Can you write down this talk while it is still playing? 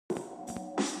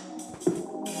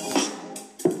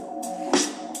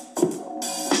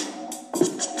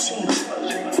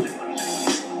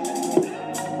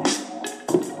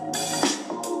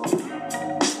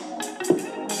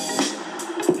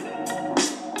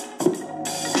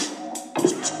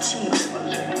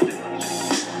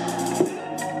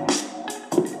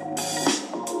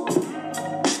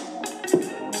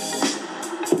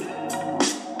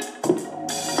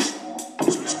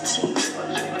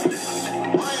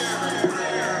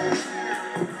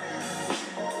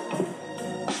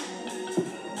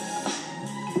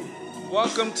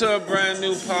Welcome to a brand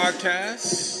new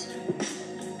podcast.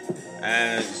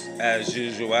 As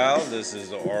usual, this is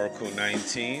the Oracle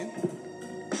 19.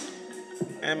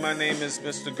 And my name is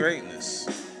Mr. Greatness.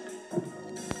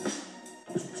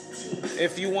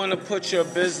 If you want to put your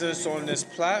business on this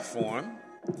platform,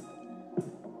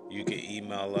 you can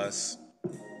email us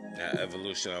at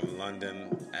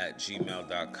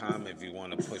evolutionoflondon@gmail.com. If you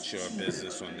want to put your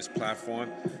business on this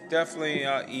platform, definitely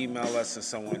email us and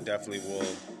someone definitely will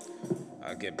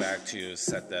get back to you,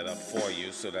 set that up for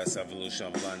you. So that's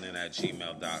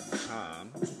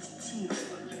evolutionoflondon@gmail.com.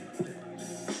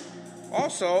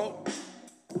 Also,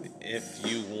 if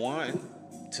you want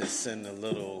to send a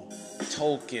little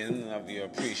token of your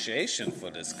appreciation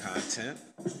for this content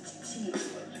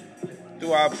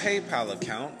through our PayPal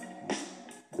account,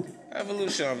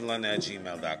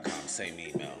 evolutionoflondon@gmail.com, same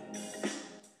email.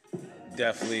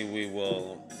 Definitely we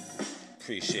will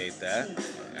appreciate that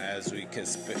as we can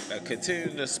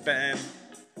continue to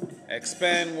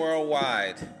expand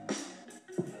worldwide.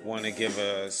 Want to give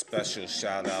a special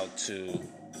shout out to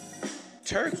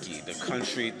Turkey, the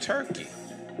country Turkey,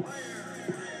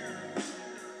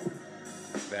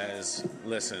 that is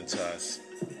listening to us.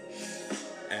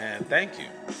 And thank you.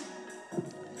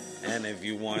 And if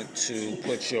you want to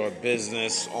put your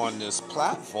business on this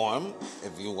platform,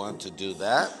 if you want to do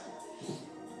that,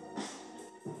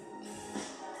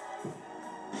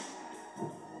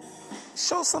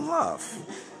 show some love.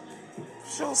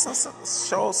 Show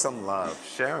some love.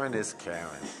 Sharing is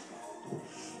caring.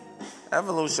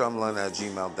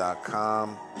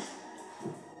 evolutionoflondon@gmail.com.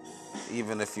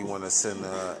 Even if you want to send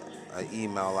an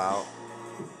email out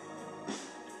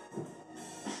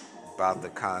about the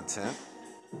content.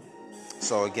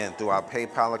 So again, through our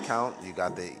PayPal account, you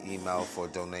got the email for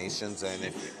donations. And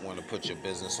if you want to put your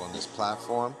business on this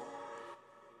platform,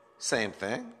 same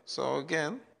thing. So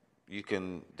again, you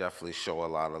can definitely show a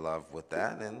lot of love with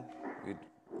that. And we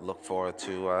look forward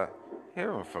to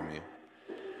hearing from you.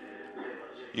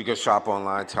 You can shop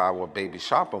online to our baby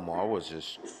shopper mall, which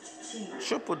is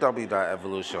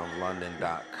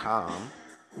www.evolutionoflondon.com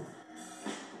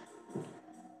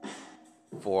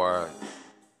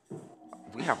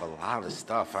we have a lot of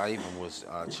stuff. I even was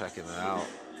checking it out.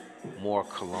 More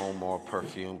cologne, more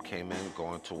perfume came in,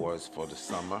 going towards for the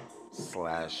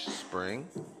summer/spring.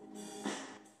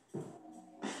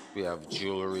 We have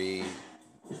jewelry,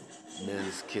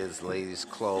 men's, kids, ladies'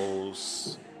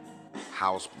 clothes,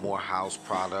 more house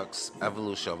products,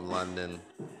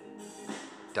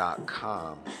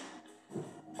 evolutionoflondon.com.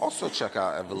 Also check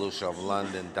out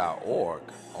evolutionoflondon.org,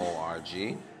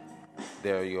 O-R-G.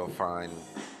 There you'll find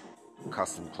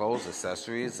custom clothes,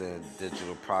 accessories, and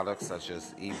digital products such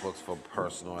as ebooks for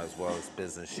personal as well as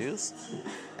business use.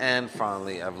 And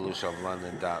finally,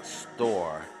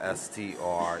 evolutionoflondon.store,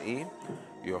 S-T-O-R-E.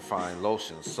 You'll find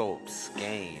lotions, soaps,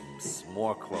 games,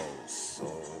 more clothes.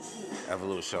 So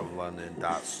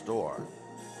evolutionoflondon.store.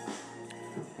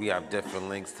 We have different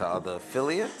links to other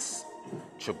affiliates.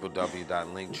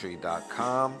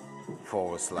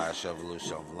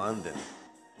 www.linktree.com/evolutionoflondon.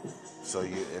 So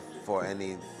if for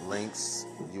any links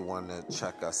you want to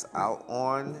check us out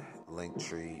on,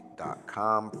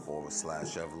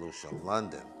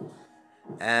 linktree.com/evolutionoflondon.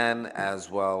 And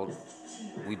as well,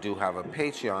 we do have a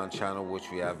Patreon channel, which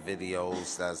we have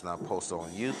videos that's now posted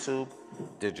on YouTube,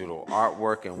 digital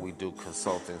artwork, and we do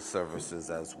consulting services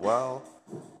as well.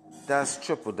 That's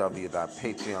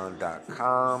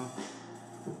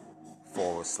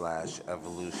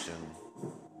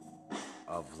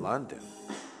www.patreon.com/evolutionoflondon.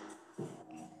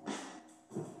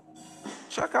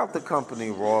 Check out the company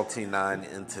Royalty 9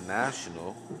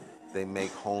 International. They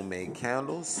make homemade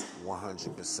candles,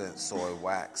 100% soy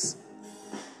wax,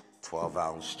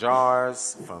 12-ounce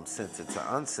jars from scented to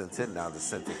unscented. Now the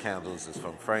scented candles is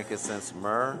from frankincense,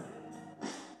 myrrh,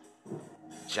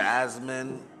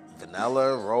 jasmine,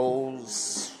 vanilla,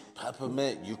 rose,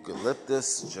 peppermint,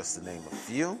 eucalyptus, just to name a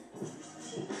few.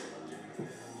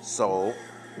 So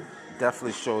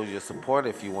definitely show your support.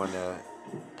 If you want to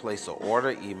place an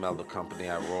order, email the company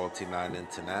at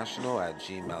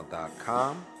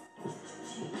royalty9international@gmail.com.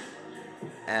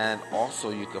 And also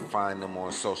you can find them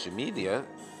on social media,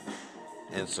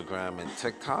 Instagram and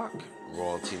TikTok,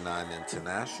 Royalty9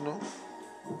 International.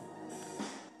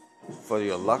 For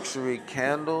your luxury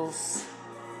candles,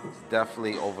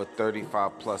 definitely over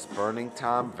 35 plus burning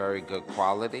time, very good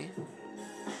quality.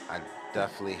 I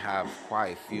definitely have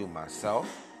quite a few myself.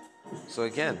 So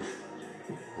again,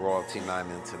 Royalty9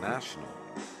 International.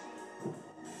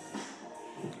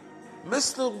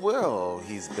 Mr. Will,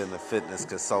 he's been a fitness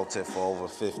consultant for over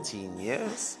 15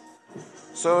 years.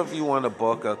 So if you want to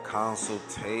book a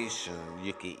consultation,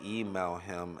 you can email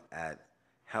him at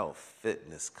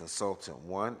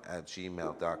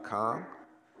healthfitnessconsultant1@gmail.com.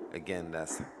 Again,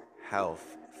 that's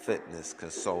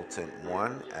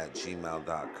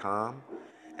healthfitnessconsultant1@gmail.com.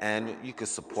 And you can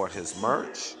support his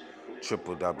merch,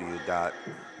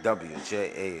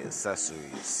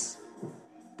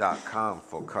 www.wjaaccessories.com,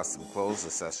 for custom clothes,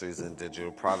 accessories, and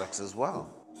digital products as well.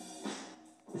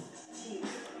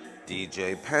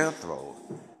 DJ Panthro,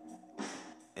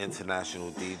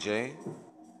 international DJ,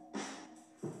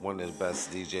 one of the best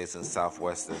DJs in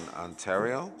southwestern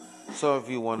Ontario. So if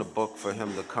you want to book for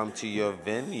him to come to your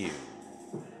venue,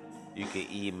 you can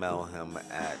email him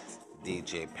at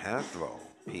djpanthro,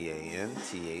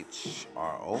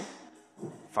 PANTHRO,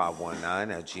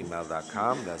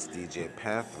 519@gmail.com. That's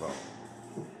djpanthro,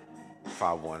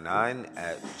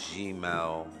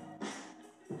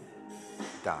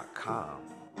 519@gmail.com.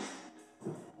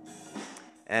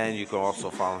 And you can also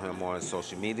follow him on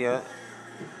social media.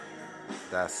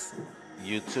 That's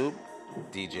YouTube,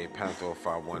 DJ Panthro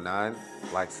 519.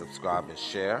 Like, subscribe, and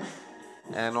share.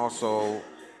 And also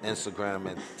Instagram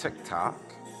and TikTok.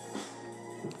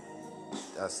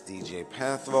 That's DJ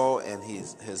Panthro. And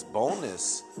his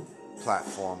bonus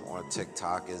platform on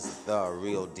TikTok is The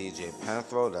Real DJ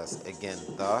Panthro. That's, again,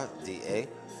 The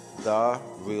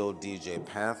Real DJ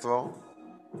Panthro.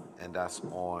 And that's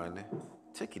on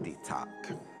TikTok,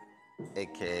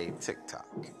 aka TikTok.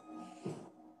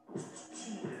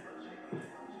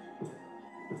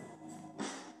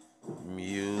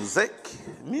 Music.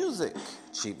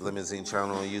 Cheap Limousine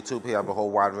channel on YouTube. He have a whole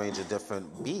wide range of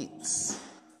different beats.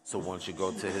 So once you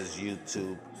go to his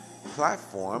YouTube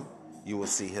platform, you will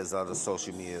see his other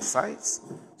social media sites.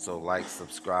 So like,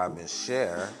 subscribe, and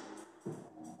share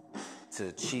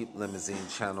to Cheap Limousine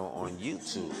channel on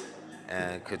YouTube.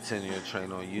 And continue to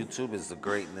train on YouTube is the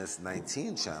Greatness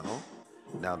 19 channel.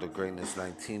 Now, the Greatness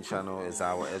 19 channel is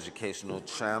our educational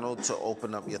channel to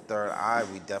open up your third eye.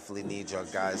 We definitely need your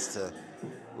guys to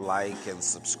like and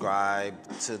subscribe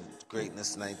to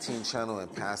Greatness 19 channel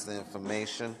and pass the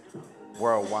information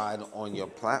worldwide on your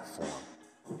platform.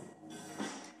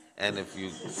 And if you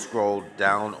scroll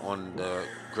down on the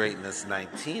Greatness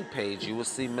 19 page, you will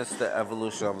see Mr.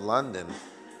 Evolution of London.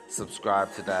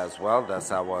 Subscribe to that as well.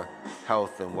 That's our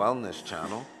health and wellness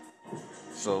channel.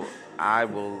 So I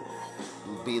will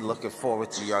be looking forward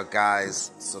to your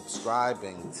guys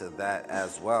subscribing to that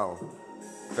as well.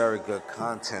 Very good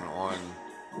content on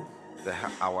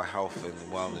our health and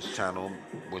wellness channel,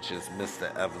 which is Mr.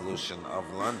 Evolution of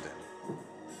London.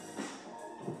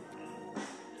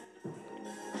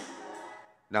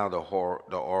 Now the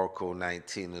Oracle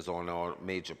 19 is on all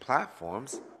major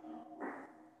platforms.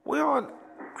 We're on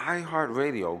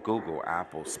iHeartRadio, Google,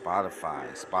 Apple,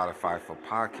 Spotify for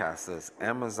podcasters,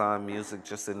 Amazon Music,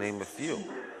 just to name a few.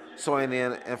 So any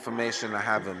information I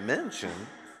haven't mentioned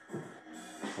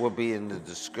will be in the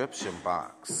description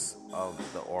box of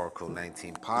the Oracle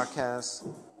 19 podcast,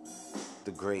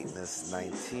 the Greatness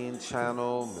 19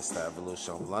 channel, Mr.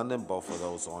 Evolution of London, both of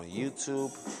those on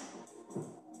YouTube.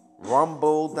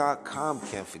 Rumble.com,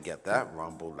 can't forget that,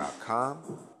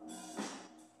 Rumble.com,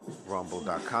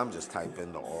 just type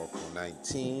in the Oracle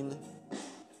 19.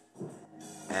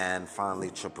 And finally,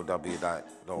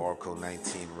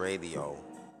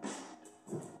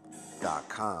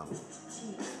 www.theoracle19radio.com.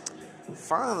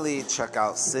 Finally, check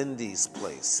out Cindy's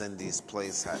Place. Cindy's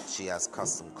Place, she has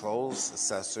custom clothes,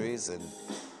 accessories, and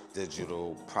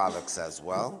digital products as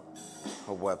well.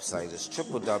 Her website is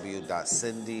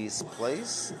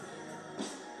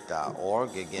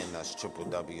www.cindysplace.org. Again, that's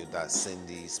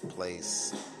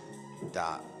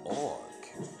www.cindysplace.org.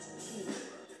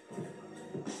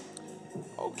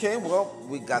 Okay, well,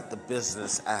 we got the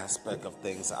business aspect of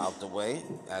things out the way,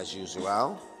 as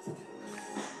usual.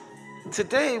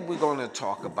 Today, we're going to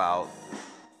talk about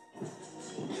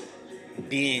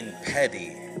being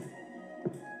petty.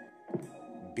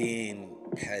 Being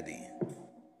petty.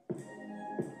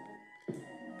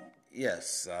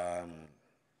 Yes,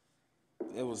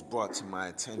 it was brought to my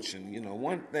attention. You know,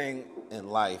 one thing in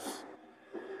life,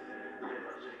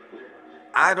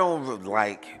 I don't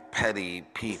like petty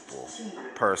people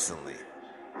personally.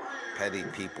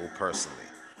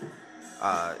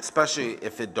 Especially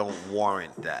if it don't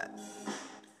warrant that.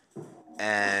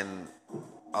 And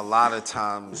a lot of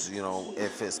times, you know,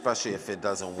 especially if it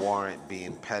doesn't warrant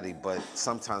being petty, but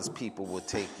sometimes people will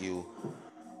take you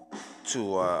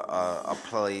to a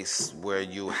place where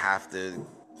you have to,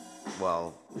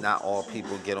 well, not all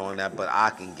people get on that, but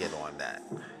I can get on that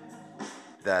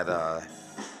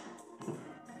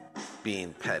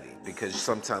being petty, because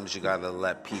sometimes you gotta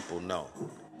let people know.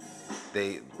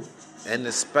 And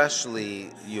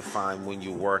especially you find when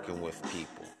you're working with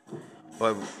people.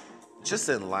 But just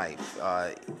in life,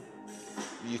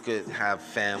 you could have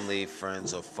family,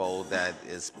 friends, or foe that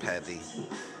is petty.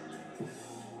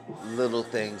 Little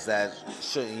things that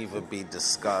shouldn't even be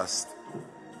discussed.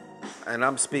 And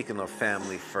I'm speaking of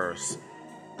family first.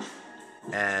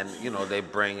 And, they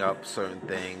bring up certain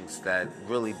things that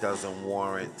really doesn't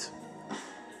warrant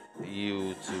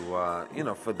you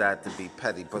to, for that to be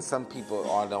petty. But some people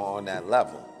aren't on that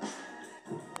level.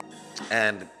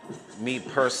 And me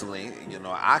personally,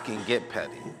 I can get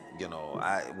petty.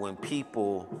 When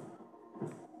people,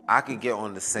 I can get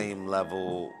on the same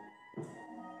level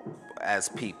as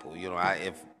people.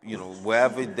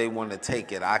 Wherever they want to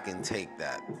take it, I can take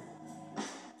that.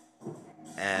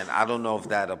 And I don't know if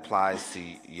that applies to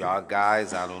y'all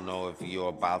guys. I don't know if you're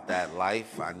about that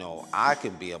life. I know I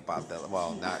can be about that.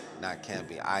 Well, not can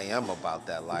be. I am about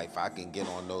that life. I can get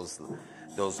on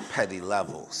those petty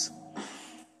levels.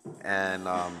 And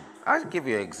I'll give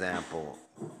you an example.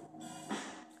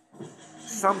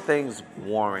 Some things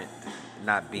warrant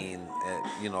not being,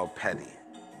 petty.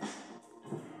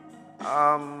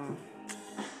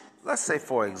 Let's say,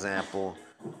 for example,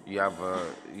 you have a,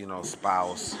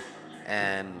 spouse,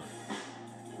 and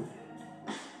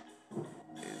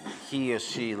he or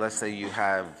she, let's say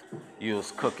you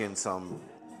was cooking some,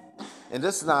 and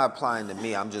this is not applying to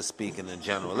me, I'm just speaking in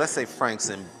general. Let's say Frank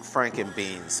and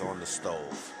beans on the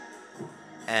stove,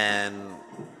 and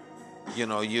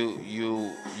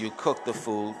you cook the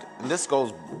food, and this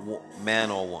goes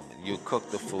man or woman. You cook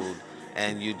the food,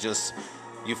 and you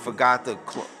forgot to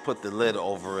put the lid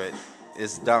over it.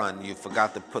 It's done. You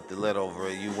forgot to put the lid over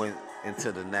it. You went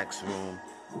into the next room.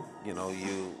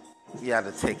 You had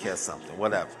to take care of something,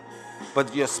 whatever.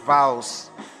 But your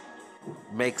spouse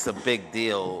makes a big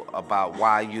deal about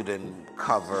why you didn't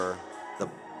cover the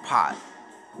pot.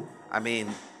 I mean,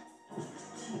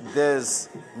 there's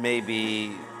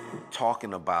maybe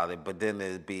talking about it, but then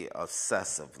it'd be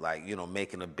obsessive, like,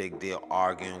 making a big deal,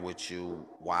 arguing with you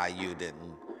why you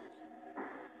didn't,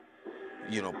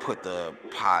 put the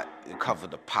pot, cover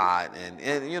the pot. And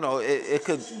it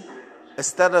could,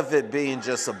 instead of it being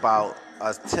just about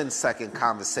a 10-second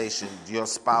conversation, your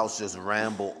spouse just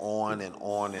ramble on and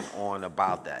on and on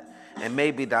about that. And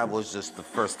maybe that was just the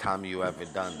first time you ever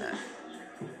done that.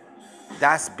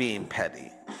 That's being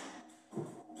petty.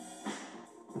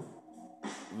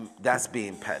 That's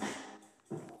being petty.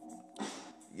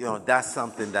 That's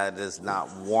something that is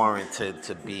not warranted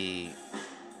to be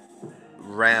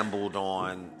rambled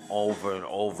on over and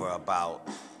over about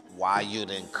why you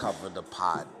didn't cover the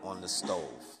pot on the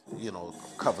stove,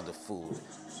 cover the food.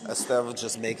 Instead of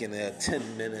just making it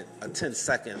a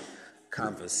 10-second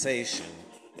conversation,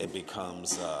 it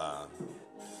becomes,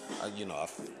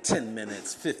 10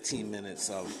 minutes, 15 minutes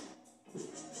of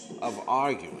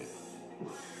arguing.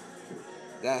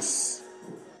 That's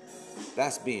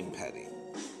being petty,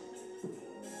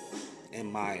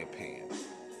 in my opinion.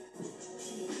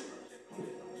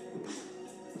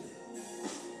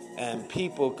 And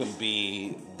people can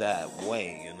be that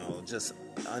way, just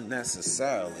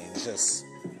unnecessarily, just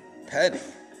petty.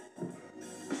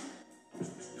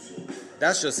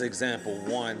 That's just example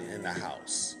one in the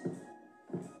house.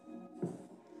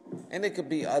 And it could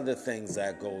be other things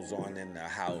that goes on in the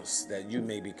house that you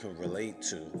maybe can relate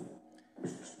to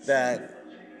that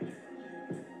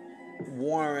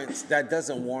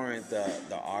doesn't warrant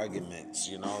the arguments,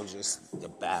 just the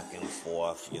back and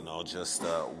forth, just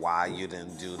why you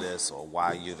didn't do this or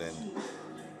why you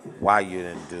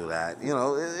didn't do that.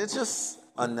 It's just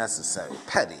unnecessary,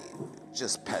 petty,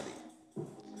 just petty.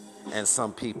 And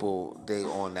some people, they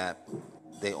on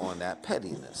that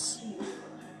pettiness.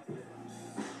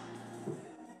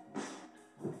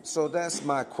 So that's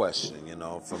my question,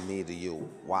 from me to you.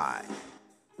 Why?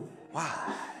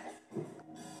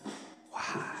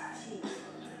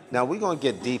 Now, we're going to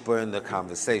get deeper in the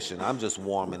conversation. I'm just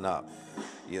warming up.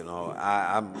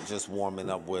 I'm just warming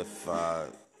up with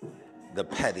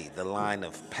the line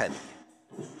of petty.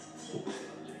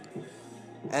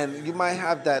 And you might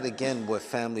have that again with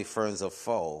family, friends, or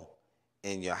foe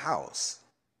in your house.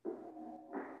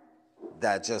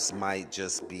 That just might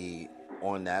just be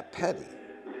on that petty.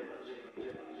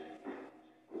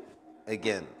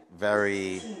 Again,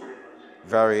 very,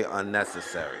 very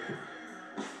unnecessary.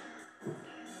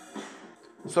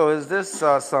 So is this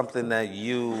something that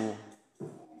you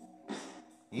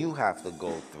have to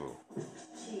go through?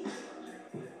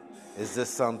 Is this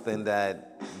something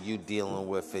that you dealing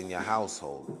with in your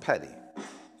household? Petty.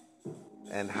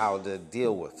 And how to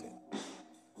deal with it.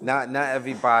 Not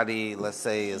everybody, let's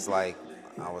say, is like,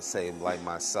 I would say, like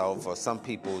myself, or some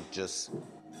people just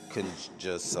can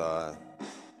just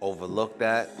overlook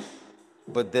that.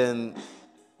 But then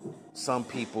some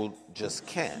people just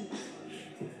can't.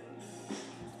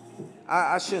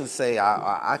 I shouldn't say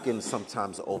I can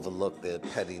sometimes overlook their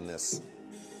pettiness.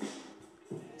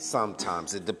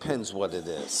 Sometimes. It depends what it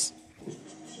is.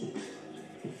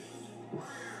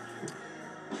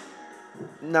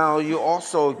 Now, you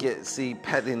also see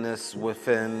pettiness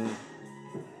within,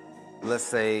 let's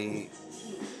say,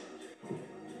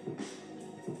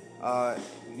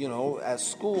 at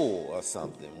school or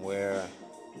something where,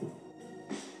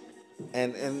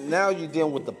 and now you're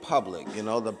dealing with the public, and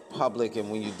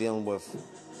when you're dealing with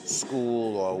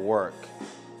school or work,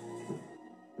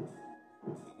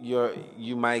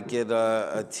 you might get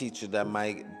a teacher that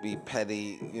might be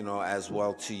petty, as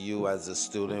well to you as a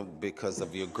student because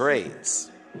of your grades.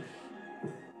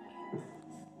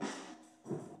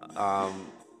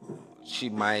 She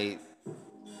might,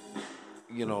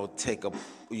 you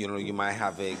might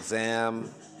have an exam,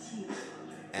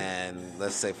 and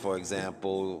let's say, for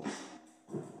example,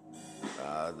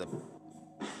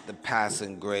 the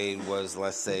passing grade was,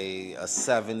 let's say, a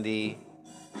 70.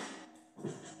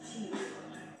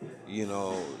 You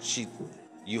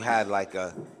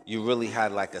really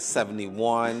had like a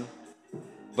 71,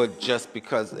 but just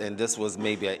because, and this was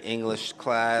maybe an English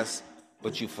class,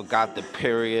 but you forgot the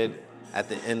period at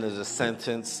the end of the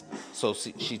sentence, so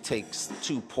she takes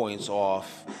 2 points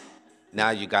off. Now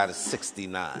you got a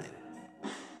 69.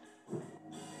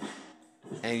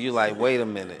 And you're like, wait a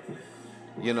minute,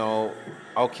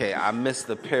 okay, I missed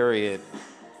the period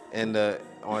on the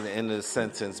end of the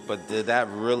sentence, but did that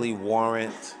really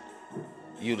warrant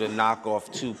you to knock off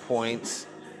 2 points?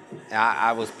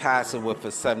 I was passing with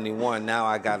a 71, now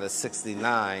I got a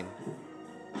 69.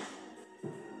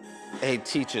 Hey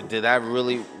teacher,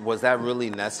 was that really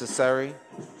necessary?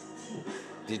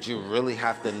 Did you really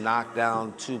have to knock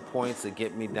down 2 points to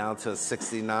get me down to a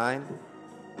 69?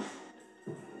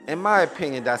 In my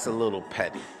opinion, that's a little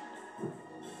petty.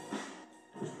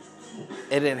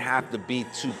 It didn't have to be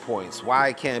 2 points.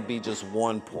 Why can't it be just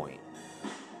 1 point?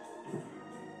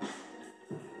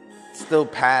 Still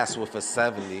pass with a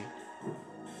 70.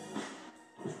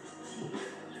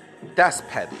 That's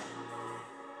petty.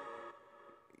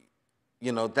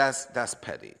 That's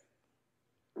petty.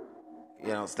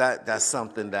 That's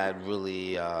something that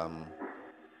really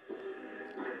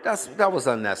that was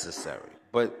unnecessary.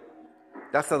 But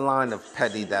that's a line of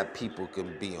petty that people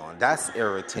can be on. That's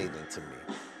irritating to me.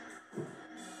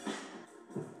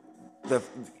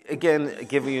 Again,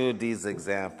 giving you these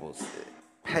examples,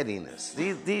 pettiness.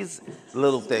 These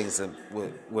little things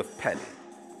with petty.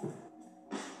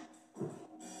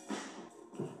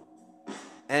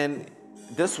 And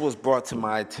this was brought to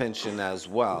my attention as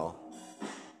well.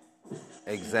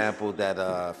 Example that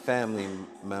a family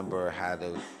member had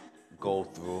to go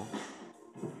through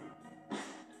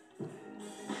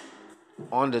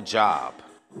on the job.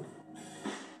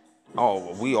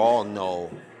 Oh, we all know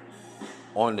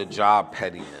on the job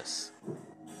pettiness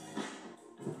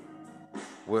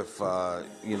with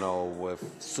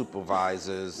with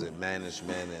supervisors and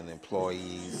management and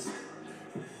employees.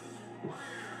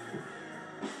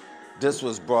 This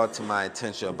was brought to my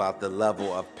attention about the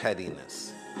level of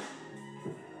pettiness.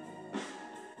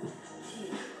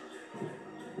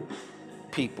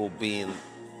 People being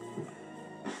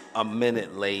a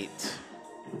minute late,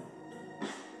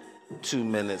 2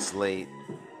 minutes late.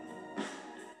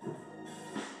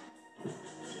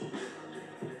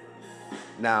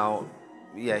 Now,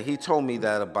 yeah, he told me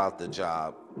that about the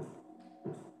job.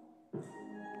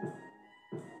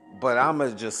 But I'm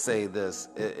going to just say this.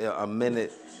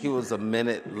 He was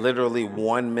literally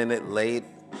 1 minute late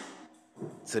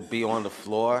to be on the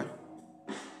floor.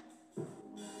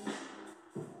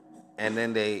 And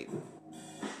then they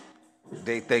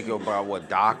think about what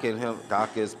dock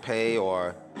his pay,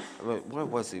 or what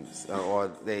was he? Or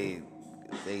they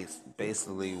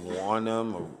basically warn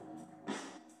him or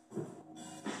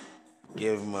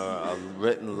give him a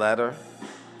written letter.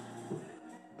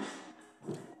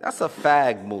 That's a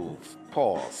fag move.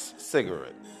 Pause.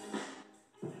 Cigarette.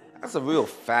 That's a real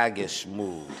faggish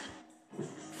move.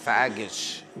 A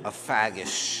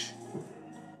faggish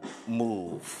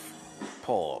move.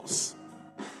 Pause.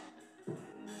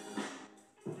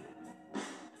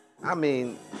 I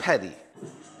mean, petty.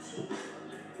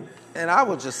 And I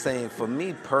was just saying, for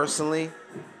me personally,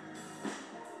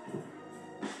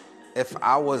 if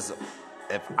I was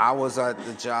at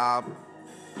the job,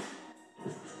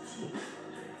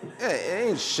 it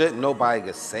ain't shit nobody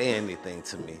could say anything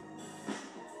to me.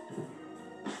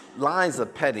 Lines are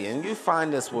petty, and you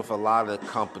find this with a lot of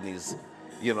companies,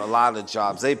 a lot of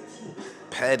jobs. They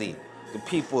petty. The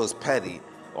people is petty.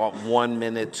 or 1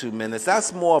 minute, 2 minutes.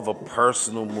 That's more of a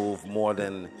personal move more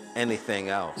than anything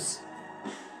else.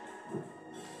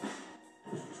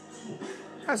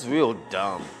 That's real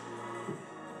dumb.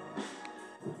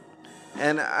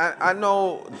 And I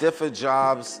know different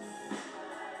jobs.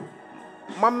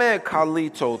 My man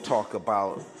Carlito talk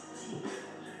about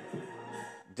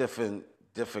different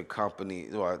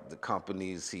companies, or the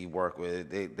companies he work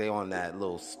with. They on that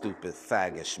little stupid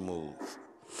faggish move.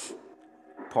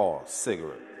 Pause.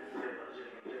 Cigarette.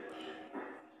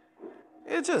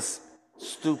 It's just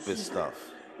stupid stuff.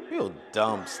 Real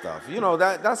dumb stuff. You know,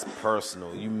 that's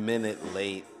personal. You minute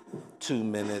late, 2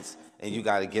 minutes, and you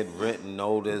got to get written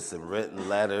notice and written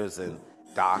letters and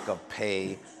dock of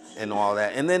pay and all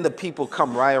that. And then the people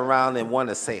come right around and want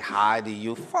to say hi to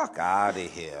you. Fuck out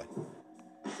of here.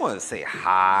 You want to say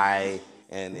hi,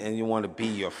 and you want to be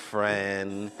your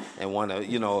friend, and want to,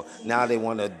 you know, now they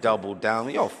want to double down.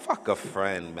 Yo, fuck a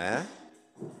friend, man.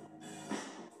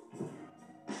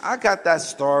 I got that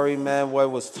story, man, where it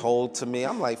was told to me.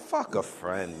 I'm like, fuck a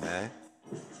friend, man.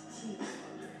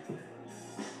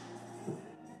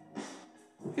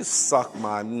 You suck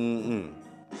my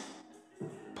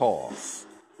Pause.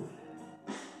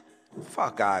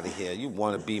 Fuck out of here. You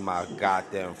want to be my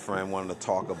goddamn friend, want to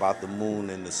talk about the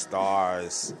moon and the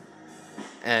stars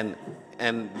and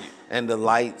the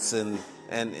lights and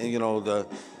you know, the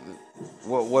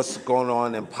what's going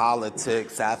on in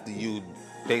politics after you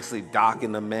basically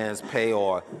docking the man's pay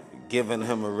or giving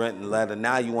him a written letter.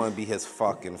 Now you want to be his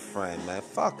fucking friend, man.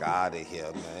 Fuck out of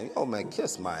here, man. Oh, man,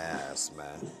 kiss my ass,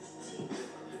 man.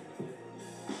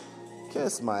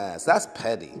 Kiss my ass. That's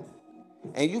petty.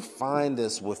 And you find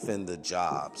this within the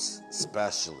jobs,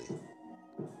 especially.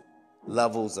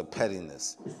 Levels of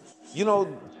pettiness. You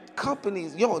know,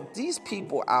 companies, these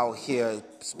people out here,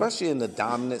 especially in the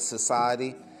dominant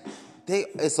society,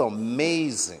 it's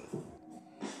amazing.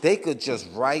 They could just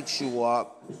write you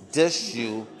up, dish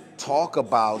you, talk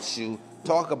about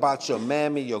your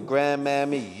mammy, your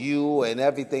grandmammy, you, and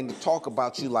everything, to talk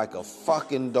about you like a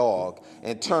fucking dog,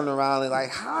 and turn around and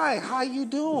like, hi, how you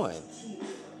doing?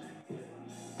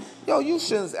 Yo, you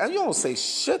shouldn't, and you don't say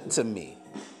shit to me.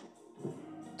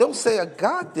 Don't say a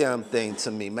goddamn thing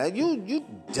to me, man. You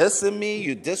dissing me,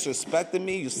 you disrespecting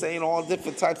me, you saying all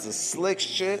different types of slick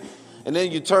shit, and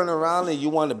then you turn around and you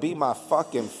want to be my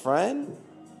fucking friend?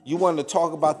 You want to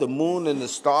talk about the moon and the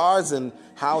stars and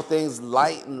how things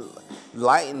lighten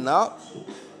up,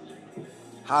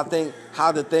 how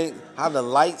the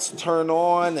lights turn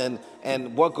on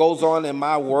and what goes on in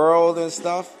my world and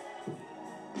stuff.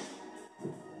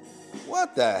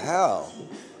 What the hell?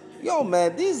 Yo,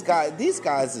 man, these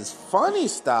guys is funny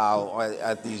style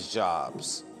at these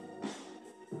jobs.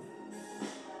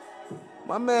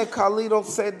 My man Carlito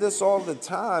said this all the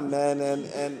time, man,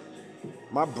 and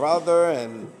my brother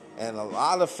and a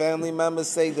lot of family members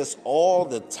say this all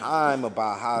the time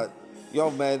about how,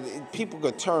 yo, man, people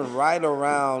could turn right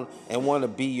around and want to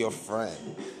be your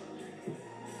friend.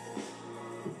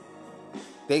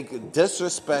 They could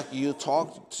disrespect you,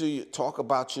 talk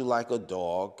about you like a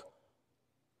dog,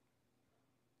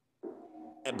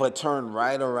 but turn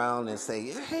right around and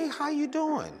say, hey, how you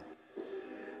doing?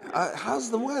 How's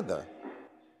the weather?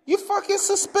 You fucking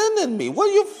suspended me.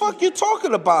 What the fuck you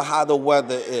talking about how the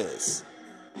weather is?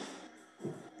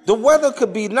 The weather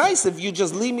could be nice if you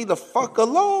just leave me the fuck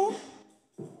alone.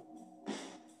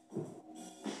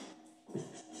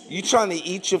 You trying to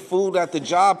eat your food at the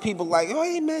job, people like, oh,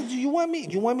 hey, man, do you want me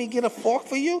to get a fork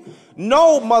for you?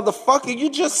 No, motherfucker, you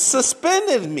just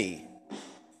suspended me.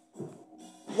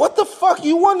 What the fuck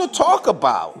you want to talk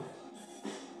about?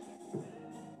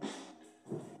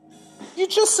 You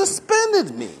just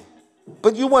suspended me.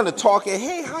 But you want to talk,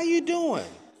 hey, how you doing?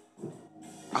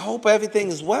 I hope everything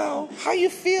is well. How you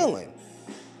feeling?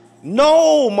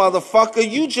 No, motherfucker,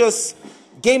 you just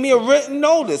gave me a written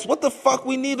notice. What the fuck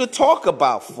we need to talk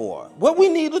about for? What we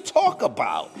need to talk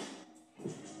about?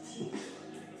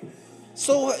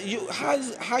 So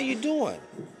how you doing?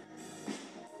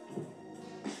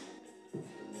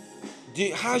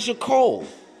 How's your cold?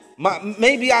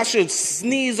 Maybe I should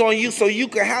sneeze on you so you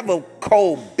can have a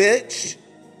cold, bitch.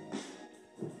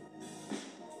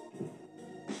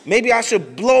 Maybe I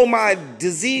should blow my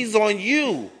disease on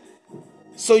you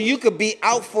so you could be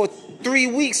out for 3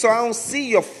 weeks so I don't see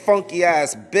your funky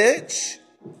ass, bitch.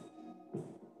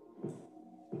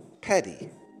 Petty.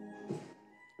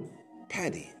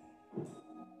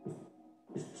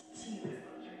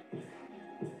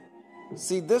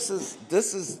 See, this is,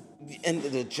 and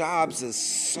the jobs is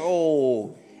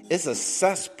so, it's a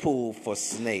cesspool for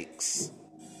snakes.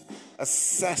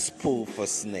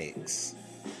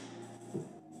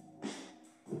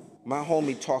 My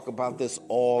homie talk about this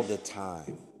all the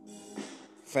time.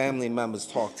 Family members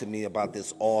talk to me about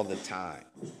this all the time.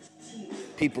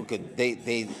 People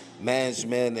they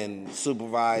management and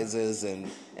supervisors and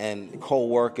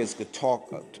co-workers could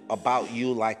talk about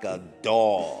you like a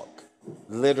dog.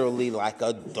 Literally like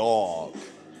a dog.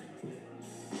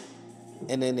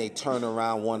 And then they turn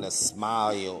around, want to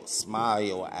smile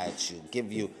at you,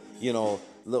 give you,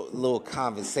 little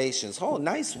conversations. Oh,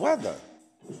 nice weather.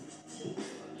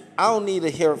 I don't need to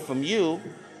hear it from you,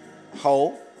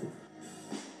 ho.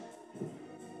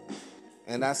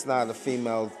 And that's not a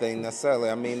female thing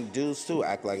necessarily. I mean, dudes too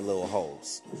act like little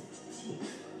hoes.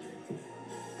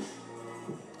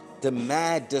 The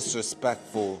mad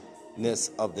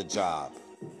disrespectfulness of the job.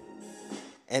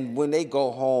 And when they go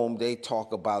home, they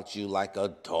talk about you like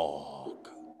a dog.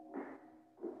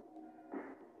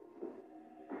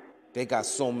 They got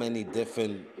so many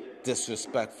different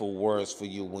disrespectful words for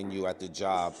you when you're at the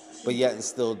job, but yet and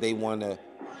still they want to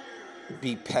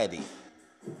be petty.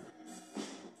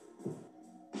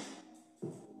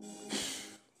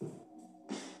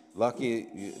 Lucky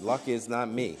is not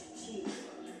me.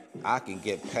 I can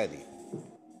get petty.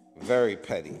 Very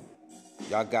petty.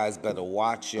 Y'all guys better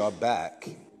watch your back.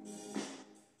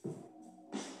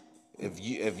 If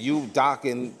you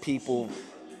docking people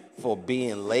for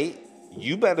being late,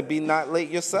 you better be not late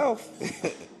yourself.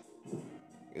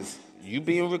 You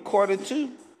being recorded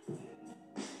too.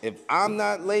 If I'm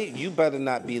not late, you better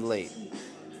not be late,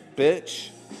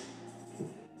 bitch.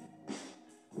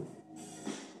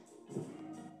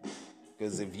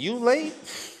 Because if you late,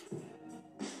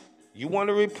 you want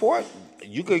to report,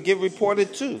 you could get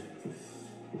reported too.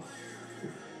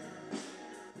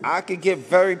 I could get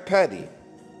very petty.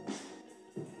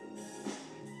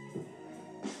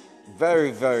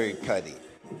 Very, very petty.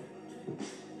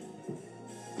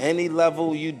 Any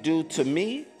level you do to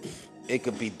me, it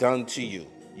could be done to you.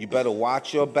 You better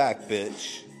watch your back,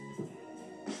 bitch.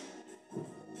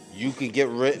 You could get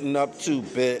written up too,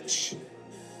 bitch.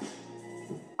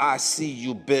 I see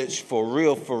you, bitch, for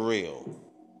real, for real.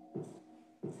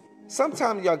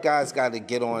 Sometimes y'all guys got to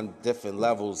get on different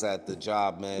levels at the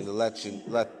job, man, to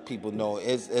let people know.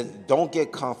 Don't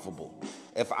get comfortable.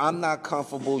 If I'm not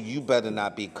comfortable, you better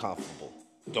not be comfortable.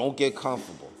 Don't get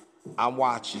comfortable. I'm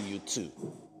watching you too.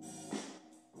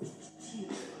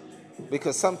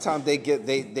 Because sometimes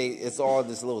it's all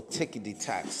this little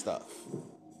tickety-tack stuff.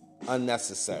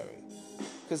 Unnecessary.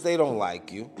 Because they don't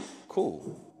like you.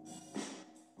 Cool.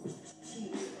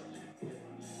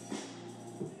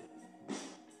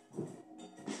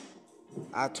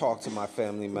 I talk to my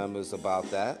family members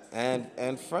about that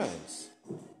and friends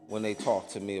when they talk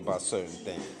to me about certain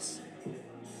things.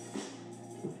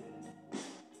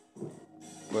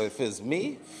 But if it's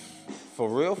me, for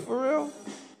real,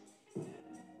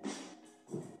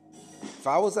 if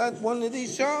I was at one of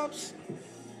these jobs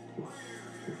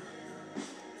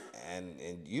and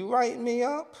you write me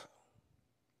up,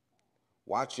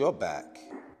 watch your back.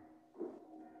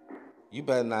 You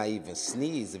better not even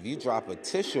sneeze. If you drop a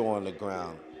tissue on the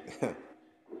ground,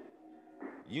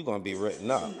 you're going to be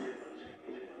written up.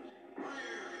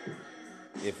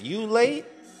 If you late,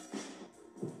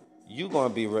 you're going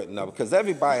to be written up because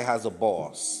everybody has a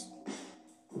boss.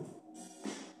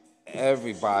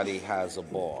 Everybody has a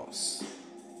boss.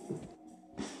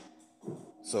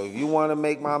 So if you want to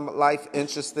make my life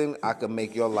interesting, I can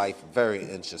make your life very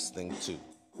interesting too.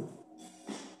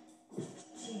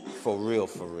 For real,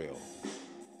 for real.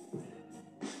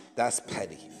 That's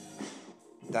petty.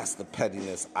 That's the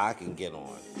pettiness I can get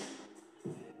on.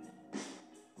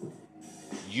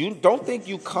 You don't think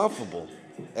you comfortable.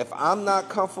 If I'm not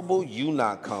comfortable, you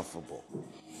not comfortable.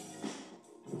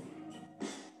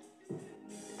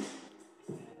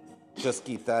 Just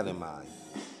keep that in mind.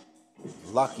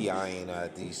 Lucky I ain't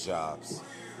at these jobs.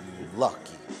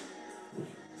 Lucky.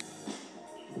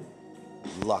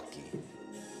 Lucky.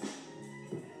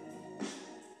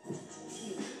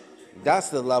 That's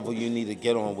the level you need to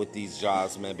get on with these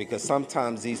jobs, man, because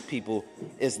sometimes these people,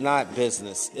 it's not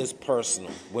business, it's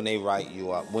personal when they write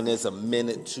you up. When there's a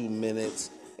minute, 2 minutes,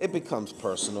 it becomes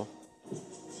personal.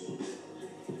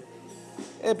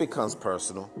 It becomes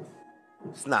personal.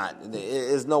 It's not.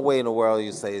 There's no way in the world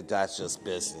you say that's just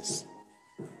business.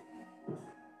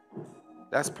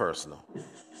 That's personal.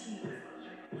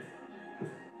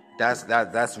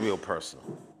 That's real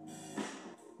personal.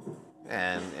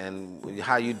 And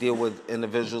how you deal with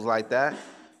individuals like that,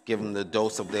 give them the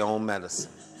dose of their own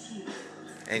medicine.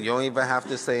 And you don't even have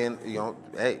to say, you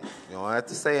don't have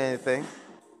to say anything.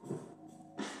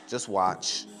 Just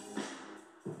watch.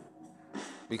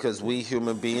 Because we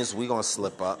human beings, we gonna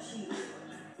slip up.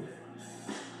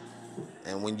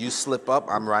 And when you slip up,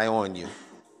 I'm right on you.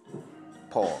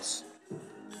 Pause.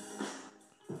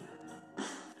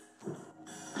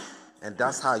 And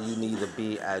that's how you need to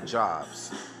be at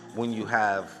jobs. When you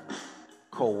have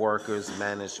co-workers,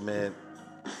 management,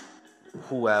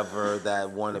 whoever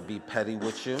that want to be petty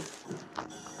with you,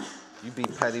 you be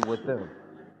petty with them.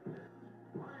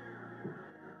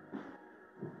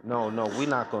 No, we're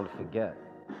not going to forget.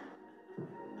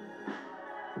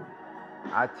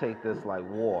 I take this like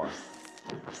war.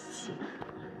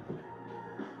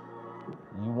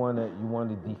 You want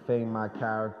to defame my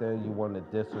character, you want to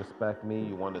disrespect me,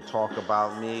 you want to talk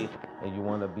about me, and you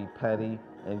want to be petty,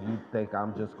 and you think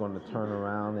I'm just going to turn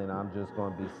around and I'm just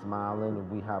going to be smiling and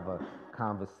we have a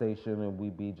conversation and we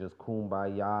be just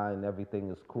kumbaya and everything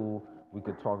is cool. We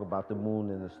could talk about the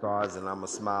moon and the stars and I'm going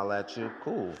to smile at you.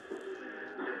 Cool.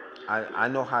 I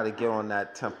know how to get on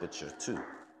that temperature too.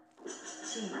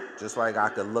 Just like I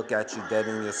could look at you dead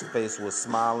in your face with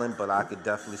smiling, but I could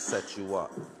definitely set you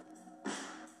up.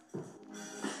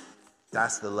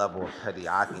 That's the level of petty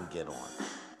I can get on.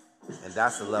 And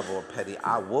that's the level of petty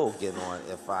I will get on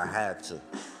if I had to.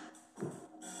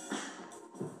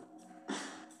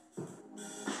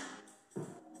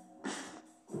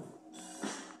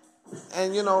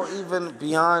 And even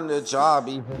beyond the job,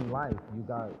 even life, you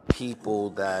got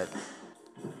people that,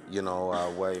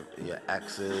 where your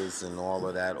exes and all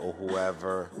of that or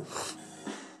whoever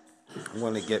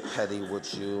want to get petty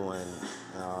with you,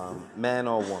 and man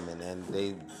or woman, and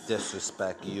they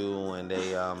disrespect you, and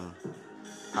they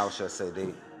how should I say,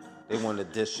 they want to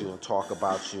diss you and talk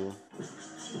about you.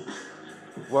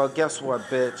 Well, guess what,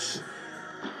 bitch?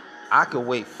 I could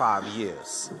wait 5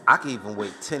 years. I could even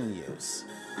wait 10 years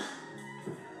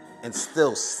and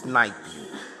still snipe you.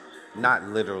 Not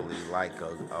literally like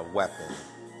a weapon,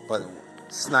 but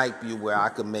snipe you where I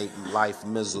could make life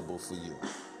miserable for you,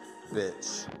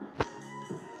 bitch.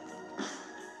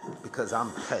 Because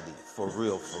I'm petty, for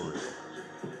real, for real.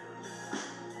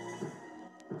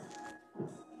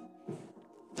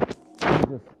 I'm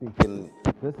just speaking,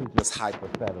 this is just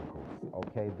hypothetical,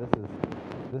 okay?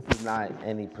 This is not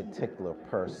any particular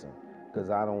person, because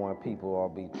I don't want people all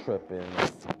be tripping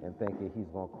and thinking he's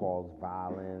gonna cause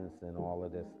violence and all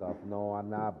of this stuff. No, I'm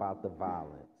not about the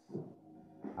violence.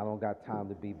 I don't got time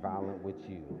to be violent with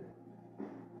you.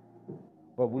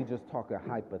 But we just talking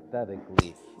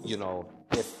hypothetically,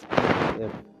 if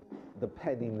the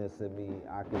pettiness in me,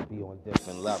 I could be on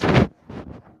different levels.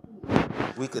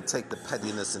 We could take the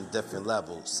pettiness in different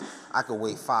levels. I could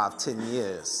wait 5, 10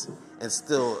 years and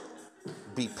still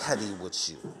be petty with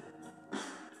you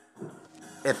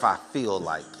if I feel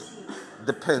like it.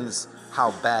 Depends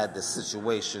how bad the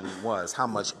situation was, how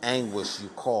much anguish you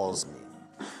caused me.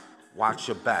 Watch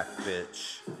your back,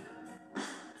 bitch.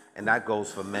 And that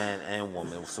goes for man and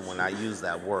woman, so when I use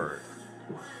that word.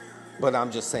 But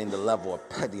I'm just saying the level of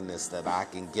pettiness that I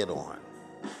can get on.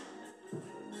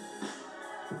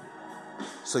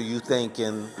 So you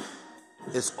thinking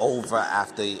it's over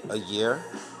after a year?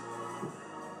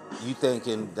 You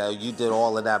thinking that you did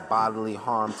all of that bodily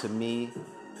harm to me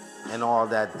and all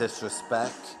that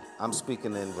disrespect? I'm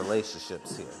speaking in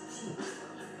relationships here.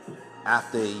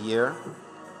 After a year,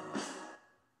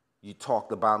 you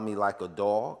talked about me like a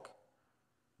dog.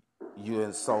 You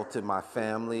insulted my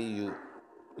family.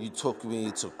 You took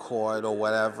me to court or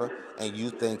whatever, and you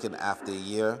thinking after a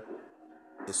year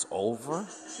it's over?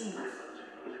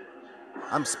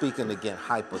 I'm speaking again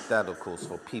hypotheticals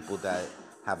for people that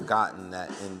have gotten that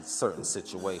in certain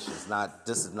situations.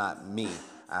 This is not me.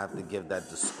 I have to give that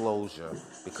disclosure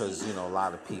because a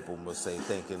lot of people will say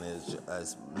thinking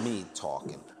as me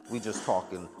talking. We just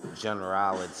talking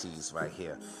generalities right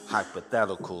here,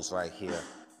 hypotheticals right here.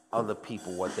 Other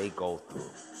people what they go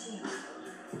through.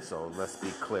 So let's be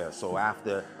clear. So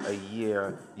after a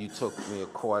year, you took me to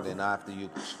court, and after you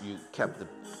kept the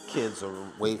kids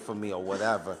away from me or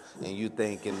whatever, and you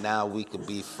thinking now we could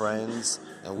be friends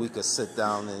and we could sit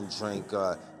down and drink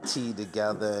tea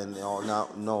together and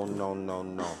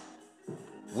no.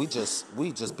 We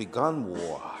just begun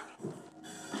war.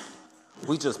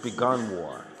 We just begun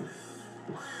war.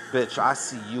 Bitch, I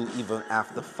see you even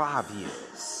after 5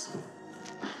 years.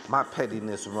 My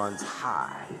pettiness runs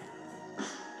high.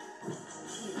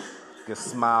 Can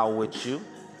smile with you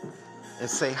and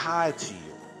say hi to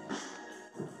you.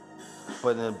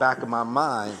 But in the back of my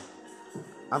mind,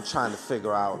 I'm trying to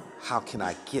figure out how can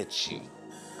I get you?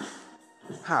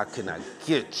 How can I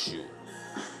get you?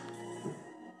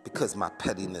 Because my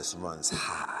pettiness runs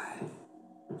high.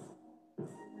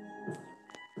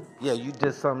 Yeah, you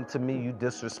did something to me, you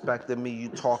disrespected me, you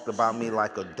talked about me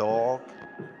like a dog.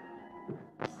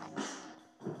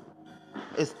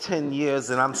 it's 10 years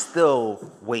and I'm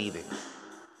still waiting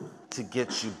to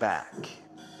get you back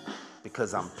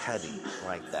because I'm petty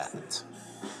like that.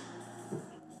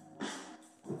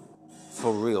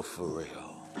 For real, for real.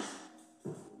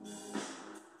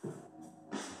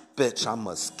 Bitch, I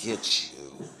must get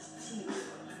you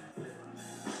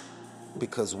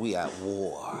because we at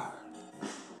war.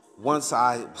 Once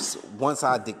I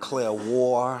declare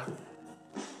war,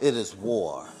 it is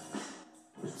war.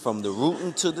 From the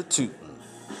rootin' to the tootin'.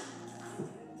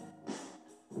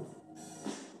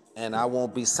 And I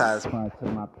won't be satisfied till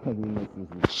my pettiness is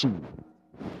achieved.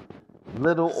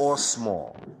 Little or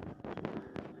small.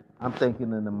 I'm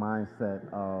thinking in the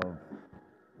mindset of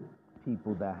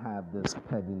people that have this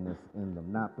pettiness in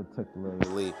them. Not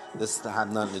particularly, this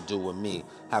have nothing to do with me.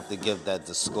 Have to give that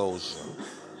disclosure.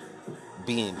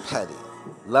 Being petty.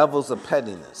 Levels of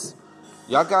pettiness.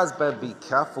 Y'all guys better be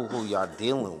careful who y'all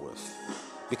dealing with.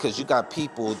 Because you got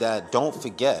people that don't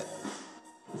forget.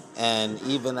 And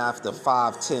even after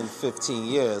 5, 10, 15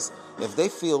 years, if they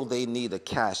feel they need to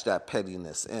cash that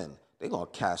pettiness in, they're going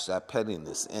to cash that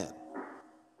pettiness in.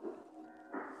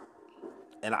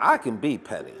 And I can be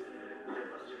petty.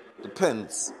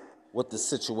 Depends what the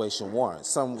situation warrants.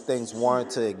 Some things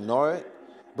warrant to ignore it,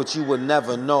 but you would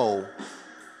never know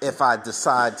if I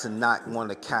decide to not want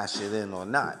to cash it in or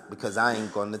not, because I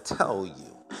ain't going to tell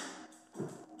you.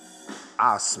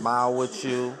 I'll smile with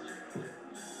you.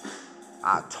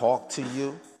 I'll talk to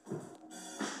you.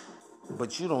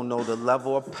 But you don't know the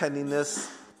level of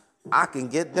pettiness I can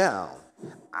get down.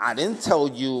 I didn't tell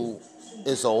you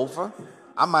it's over.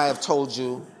 I might have told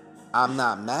you I'm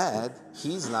not mad.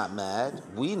 He's not mad.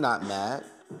 We not mad.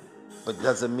 But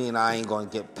doesn't mean I ain't going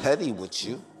to get petty with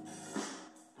you.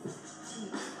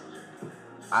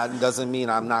 Doesn't mean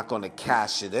I'm not going to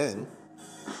cash it in.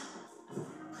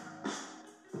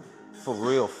 For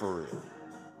real, for real.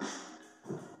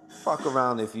 Fuck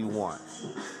around if you want.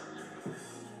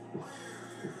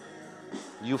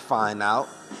 You find out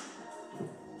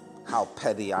how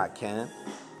petty I can.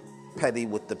 Petty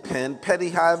with the pen. Petty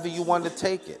however you want to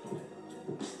take it.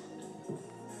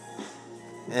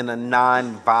 In a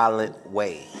non-violent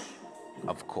way,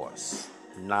 of course.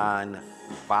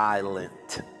 Non-violent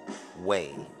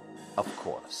way, of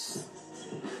course.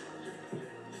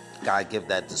 Gotta give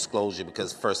that disclosure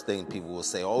because first thing people will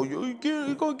say, oh, you're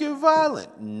gonna get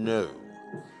violent. No.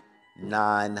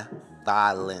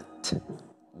 Non-violent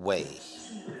way.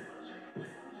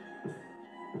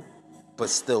 But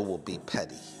still will be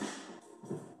petty.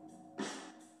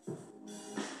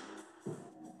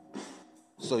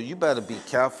 So you better be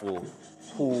careful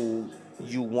who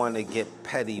you want to get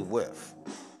petty with.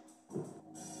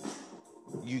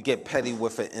 You get petty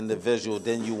with an individual,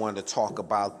 then you want to talk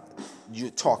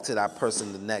to that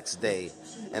person the next day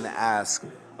and ask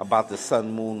about the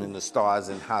sun, moon, and the stars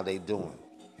and how they doing.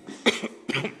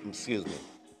 Excuse me.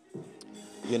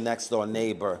 Your next door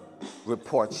neighbor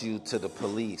reports you to the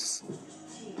police.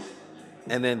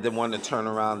 And then they want to turn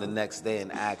around the next day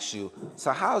and ask you,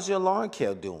 so how's your lawn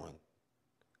care doing?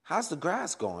 How's the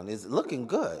grass going? Is it looking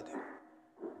good?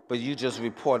 But you just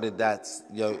reported that's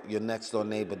your next door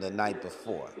neighbor the night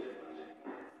before.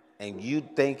 And you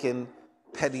thinking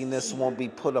pettiness won't be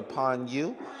put upon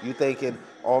you? You thinking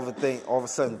all of a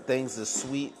sudden things are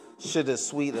sweet, shit is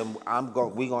sweet, and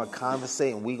we gonna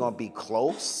conversate and we gonna be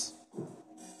close?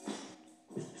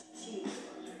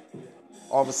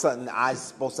 All of a sudden I'm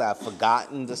supposed to have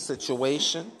forgotten the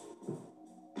situation?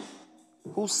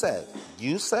 Who said?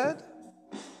 You said?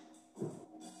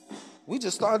 We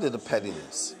just started the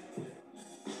pettiness.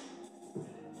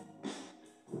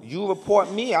 You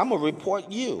report me, I'm gonna report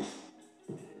you.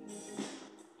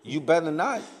 You better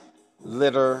not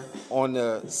litter on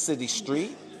the city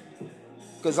street,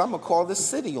 because I'm gonna call the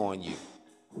city on you,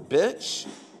 bitch.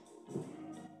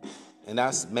 And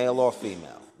that's male or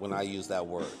female when I use that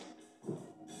word.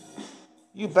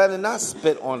 You better not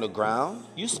spit on the ground.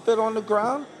 You spit on the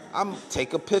ground, I'm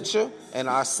take a picture and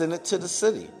I send it to the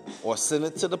city or send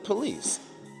it to the police.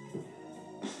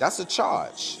 That's a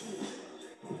charge.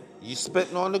 You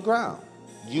spitting on the ground.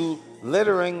 You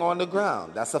littering on the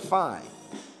ground. That's a fine.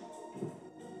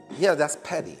 Yeah, that's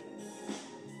petty.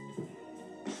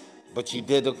 But you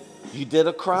did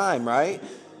a crime, right?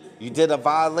 You did a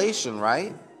violation,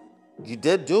 right? You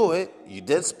did do it. You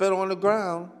did spit on the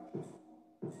ground.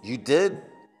 You did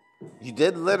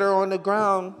litter on the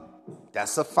ground.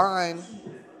 That's a fine.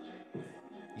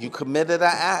 You committed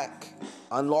an act,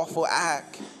 unlawful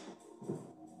act.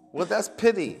 Well, that's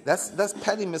petty. That's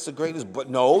petty, Mr. Greatest. But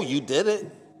no, you did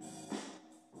it.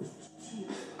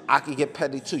 I could get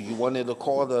petty too. You wanted to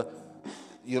call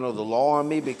the law on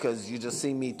me because you just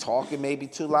see me talking maybe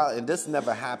too loud. And this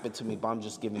never happened to me, but I'm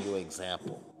just giving you an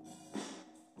example.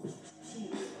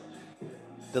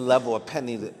 The level of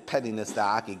pettiness that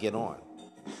I could get on.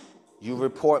 You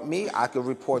report me, I could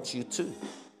report you too.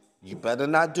 You better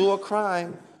not do a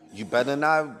crime. You better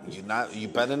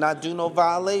not do no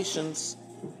violations.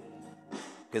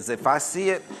 Because if I see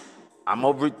it, I'm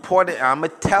gonna report it and I'm gonna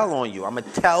tell on you. I'm gonna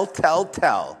tell.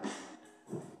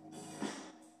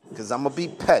 Because I'm gonna be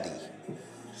petty.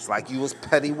 Just like you was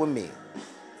petty with me.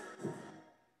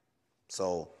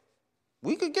 So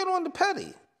we could get on the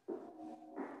petty.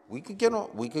 We could get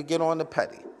on the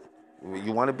petty.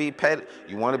 You want to be petty?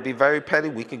 You want to be very petty?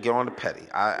 We could get on the petty.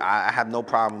 I have no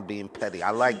problem being petty. I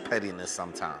like pettiness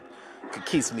sometimes. It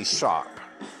keeps me sharp.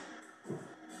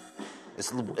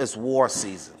 It's war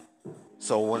season.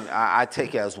 So when I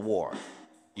take it as war.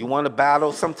 You want to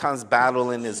battle? Sometimes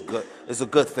battling is good. It's a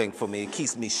good thing for me. It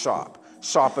keeps me sharp.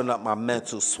 Sharpen up my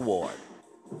mental sword.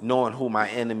 Knowing who my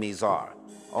enemies are.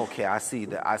 Okay, I see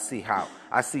that. I see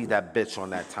that bitch on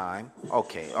that time.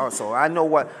 Okay, so I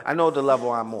know the level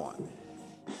I'm on.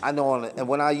 I know and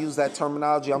when I use that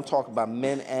terminology, I'm talking about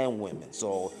men and women.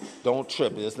 So don't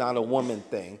trip. It's not a woman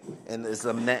thing, and it's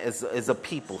a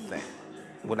people thing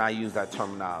when I use that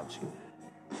terminology.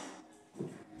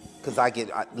 Because I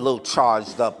get a little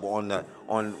charged up on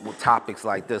topics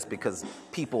like this because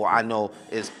people I know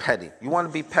is petty. You want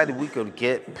to be petty? We could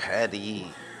get petty.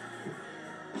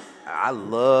 I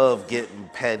love getting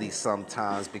petty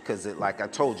sometimes because it, like I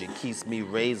told you, it keeps me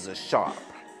razor sharp.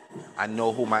 I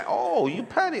know who you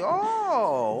petty. So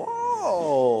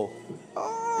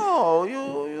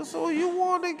you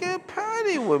want to get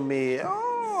petty with me.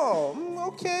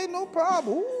 Okay, no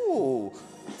problem. Ooh,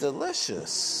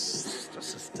 delicious.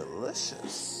 This is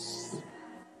delicious.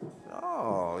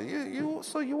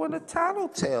 So you want a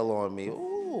tattletale on me.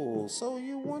 Ooh, so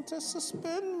you want to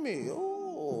suspend me.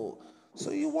 Ooh.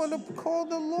 So you want to call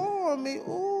the law on me?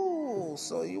 Ooh.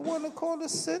 So you want to call the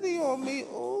city on me?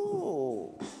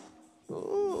 Ooh.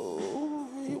 Ooh.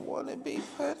 You want to be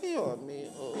petty on me?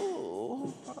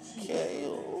 Ooh. Okay.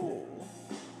 Ooh.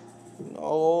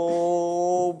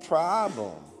 No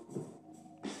problem.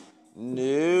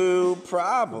 No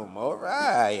problem. All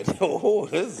right. Oh,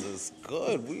 this is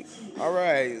good. All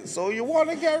right. So you want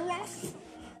to get rough?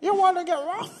 You want to get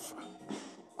rough?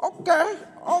 Okay,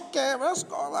 let's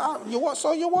go.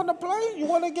 So you want to play? You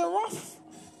want to get rough?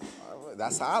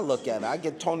 That's how I look at it. I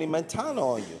get Tony Montana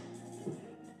on you.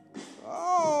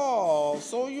 Oh,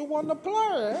 so you want to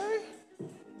play, eh?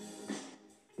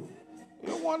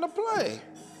 You want to play?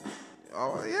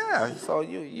 Oh yeah. So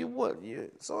you want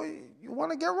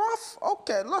to get rough?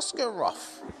 Okay, let's get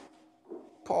rough.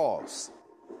 Pause.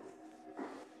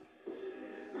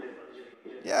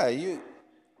 Yeah, you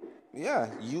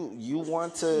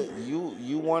want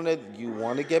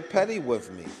to get petty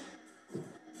with me.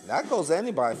 That goes to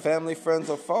anybody, family, friends,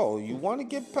 or foe. You want to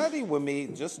get petty with me,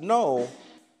 just know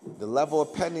the level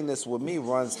of pettiness with me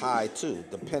runs high too,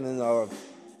 depending on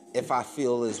if I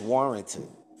feel is warranted.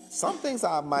 Some things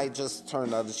I might just turn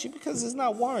the other cheek because it's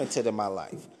not warranted in my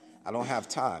life. I don't have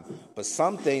time. But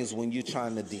some things, when you're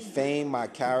trying to defame my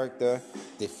character,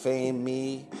 defame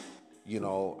me,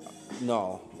 no,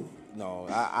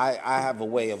 I have a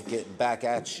way of getting back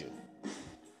at you.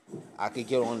 I could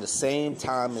get on the same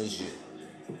time as you.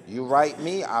 You write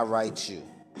me, I write you.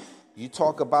 You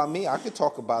talk about me, I could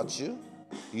talk about you.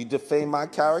 You defame my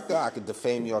character, I could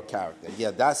defame your character.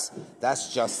 Yeah,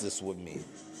 that's justice with me.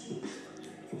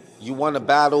 You want to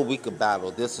battle, we could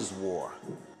battle. This is war.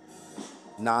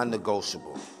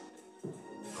 Non-negotiable.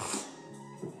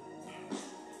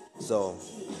 So,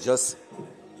 just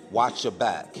watch your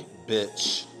back,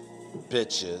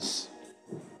 bitches.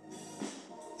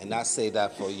 And I say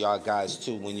that for y'all guys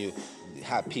too, when you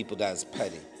have people that's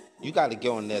petty. You got to get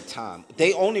on their time.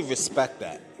 They only respect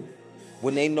that.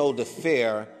 When they know the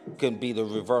fair can be the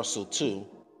reversal too,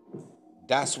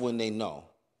 that's when they know.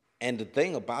 And the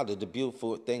thing about it, the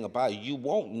beautiful thing about it, you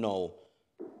won't know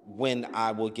when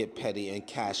I will get petty and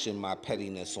cash in my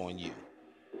pettiness on you.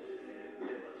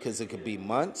 Because it could be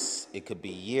months, it could be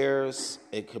years,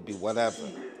 it could be whatever.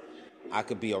 I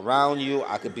could be around you,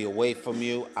 I could be away from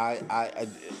you.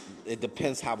 It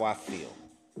depends how I feel.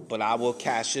 But I will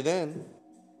cash it in.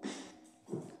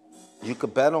 You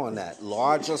could bet on that,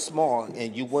 large or small,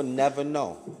 and you will never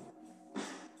know.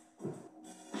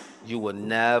 You will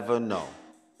never know.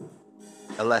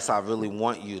 Unless I really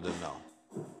want you to know.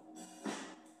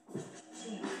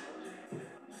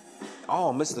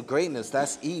 Oh, Mr. Greatness,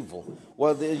 that's evil.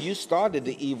 Well, you started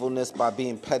the evilness by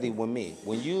being petty with me.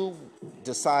 When you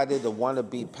decided to want to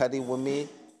be petty with me,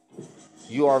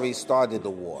 You already started the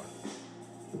war.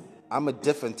 I'm a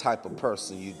different type of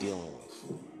person you're dealing with.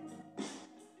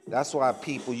 That's why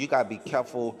people, you got to be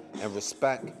careful and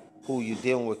respect who you're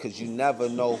dealing with, because you never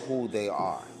know who they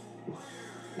are.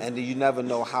 And you never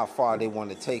know how far they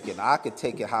want to take it. I could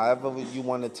take it however you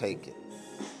want to take it.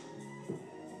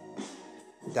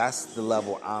 That's the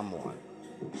level I'm on.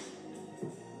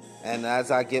 And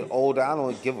as I get older, I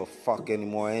don't give a fuck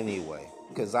anymore anyway.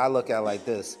 Because I look at it like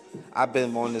this. I've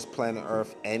been on this planet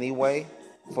Earth anyway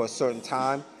for a certain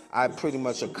time. I pretty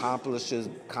much accomplished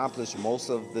most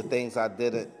of the things I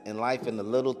did in life, and the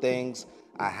little things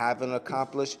I haven't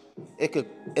accomplished, it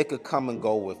could come and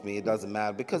go with me. It doesn't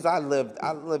matter, because I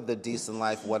lived a decent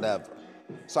life, whatever.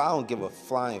 So I don't give a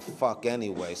flying fuck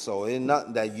anyway. So there's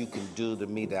nothing that you can do to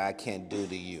me that I can't do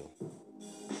to you.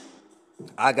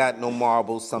 I got no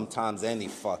marbles sometimes any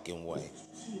fucking way.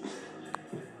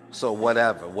 So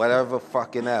whatever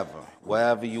fucking ever,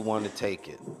 wherever you want to take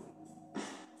it,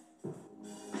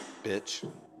 bitch.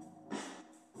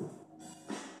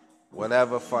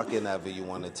 Whatever fucking ever you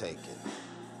want to take it.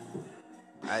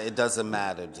 It doesn't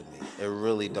matter to me. It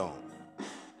really don't.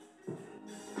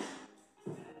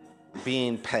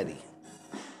 Being petty.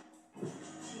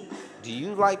 Do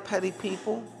you like petty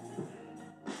people?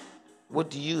 What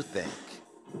do you think?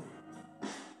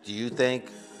 Do you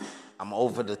think I'm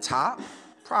over the top?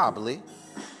 Probably.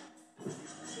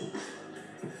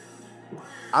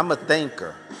 I'm a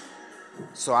thinker,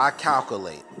 so I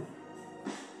calculate.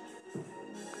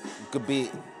 It could be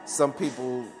some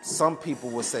people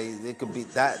would say it could be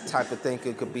that type of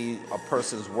thinking could be a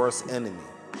person's worst enemy,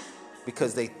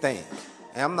 because they think.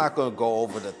 And I'm not going to go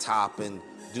over the top and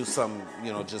do some,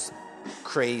 just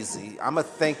crazy. I'm going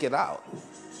to think it out.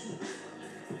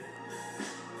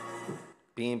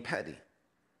 Being petty.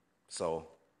 So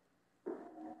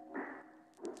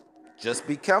just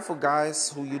be careful,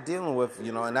 guys, who you're dealing with,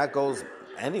 and that goes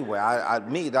anywhere.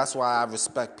 That's why I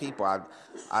respect people.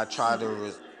 I try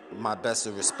to my best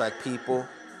to respect people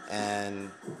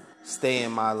and stay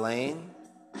in my lane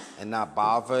and not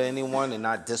bother anyone and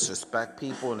not disrespect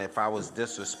people. And if I was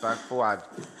disrespectful, I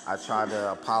try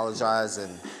to apologize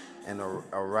and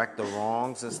erect the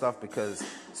wrongs and stuff, because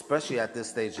especially at this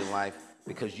stage in life,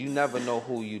 because you never know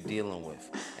who you're dealing with.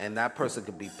 And that person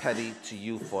could be petty to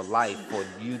you for life. For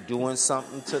you doing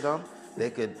something to them,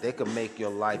 they could make your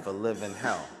life a living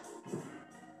hell.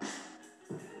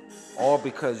 All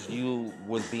because you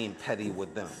was being petty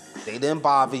with them. They didn't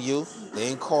bother you. They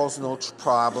didn't cause no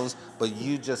problems. But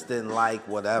you just didn't like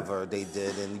whatever they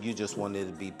did, and you just wanted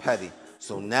to be petty.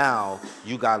 So now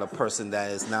you got a person that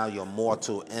is now your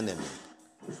mortal enemy.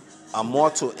 A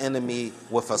mortal enemy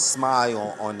with a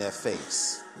smile on their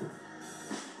face.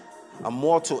 A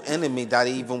mortal enemy that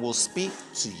even will speak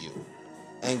to you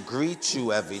and greet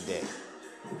you every day.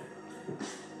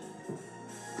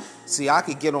 See, I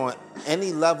could get on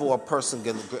any level a person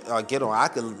can get on.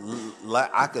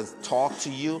 I could talk to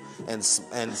you and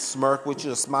smirk with you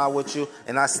and smile with you,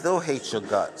 and I still hate your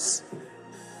guts.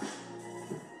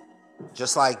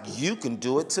 Just like you can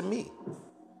do it to me.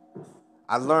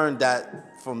 I learned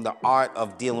that from the art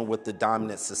of dealing with the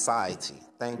dominant society.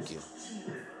 Thank you.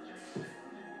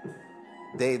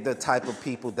 They're the type of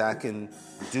people that can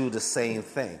do the same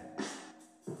thing.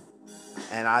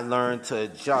 And I learned to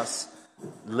adjust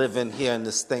living here in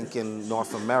this stinking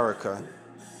North America.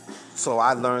 So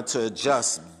I learned to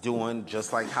adjust doing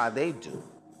just like how they do.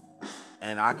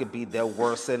 And I could be their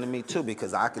worst enemy too,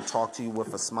 because I could talk to you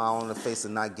with a smile on the face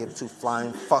and not give two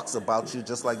flying fucks about you,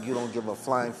 just like you don't give a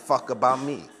flying fuck about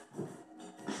me.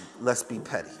 Let's be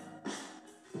petty.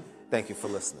 Thank you for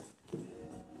listening.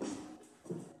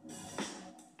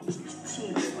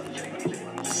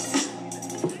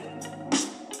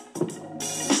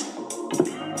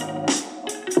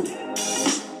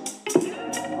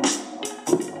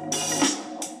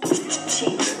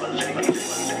 Evolution.